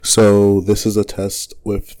So this is a test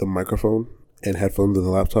with the microphone and headphones and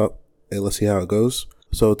the laptop, and let's see how it goes.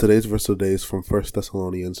 So today's verse of the day is from 1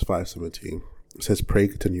 Thessalonians 5:17. It says, pray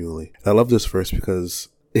continually. And I love this verse because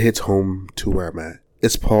it hits home to where I'm at.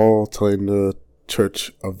 It's Paul telling the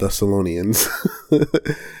church of Thessalonians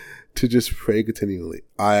to just pray continually.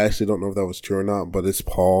 I actually don't know if that was true or not, but it's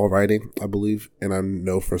Paul writing, I believe. And I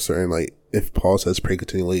know for certain, like, if Paul says pray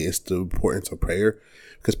continually, it's the importance of prayer.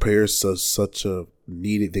 Because prayer is such a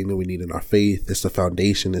needed thing that we need in our faith. It's the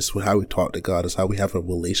foundation. It's how we talk to God. It's how we have a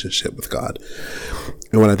relationship with God.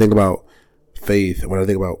 And when I think about faith, when I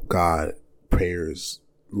think about God, prayer is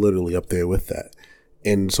literally up there with that.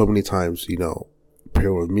 And so many times,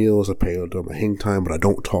 prayer with meals, I pray during my hang time, but I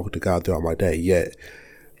don't talk to God throughout my day. Yet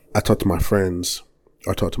I talk to my friends,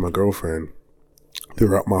 or I talk to my girlfriend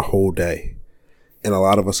throughout my whole day. And a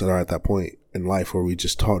lot of us are at that point in life where we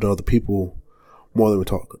just talk to other people more than we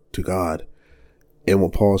talk to God. And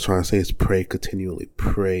what Paul is trying to say is pray continually,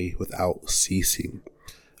 pray without ceasing.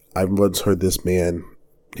 I once heard this man,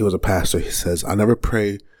 he was a pastor, he says, I never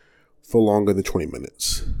pray for longer than 20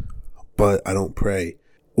 minutes, but I don't pray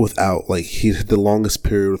without, the longest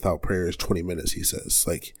period without prayer is 20 minutes, he says.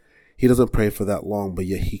 He doesn't pray for that long, but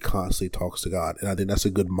yet he constantly talks to God. And I think that's a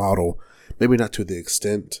good model, maybe not to the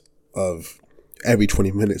extent of every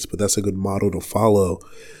 20 minutes, but that's a good model to follow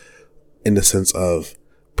in the sense of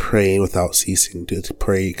praying without ceasing, to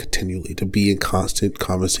pray continually, to be in constant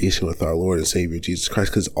conversation with our Lord and Savior Jesus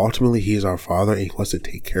Christ, because ultimately He is our Father and He wants to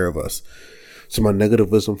take care of us. So my nugget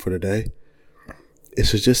of wisdom for today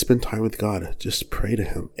is to just spend time with God, just pray to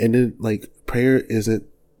Him. And then, prayer isn't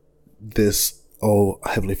this, oh,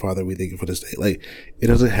 Heavenly Father, we thank you for this day. It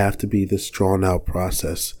doesn't have to be this drawn out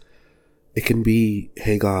process. It can be,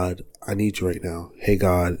 hey God, I need you right now. Hey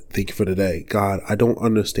God, thank you for today. God, I don't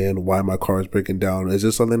understand why my car is breaking down. Is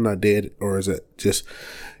this something I did, or is it just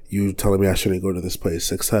you telling me I shouldn't go to this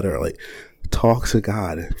place, etc.? Talk to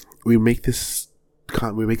God. We make a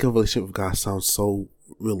relationship with God sound so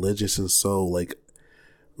religious and so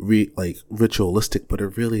ritualistic, but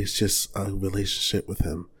it really is just a relationship with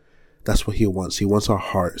Him. That's what He wants. He wants our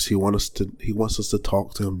hearts. He wants us to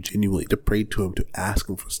talk to Him genuinely, to pray to Him, to ask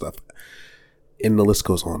Him for stuff. And the list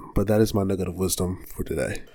goes on. But that is my nugget of wisdom for today.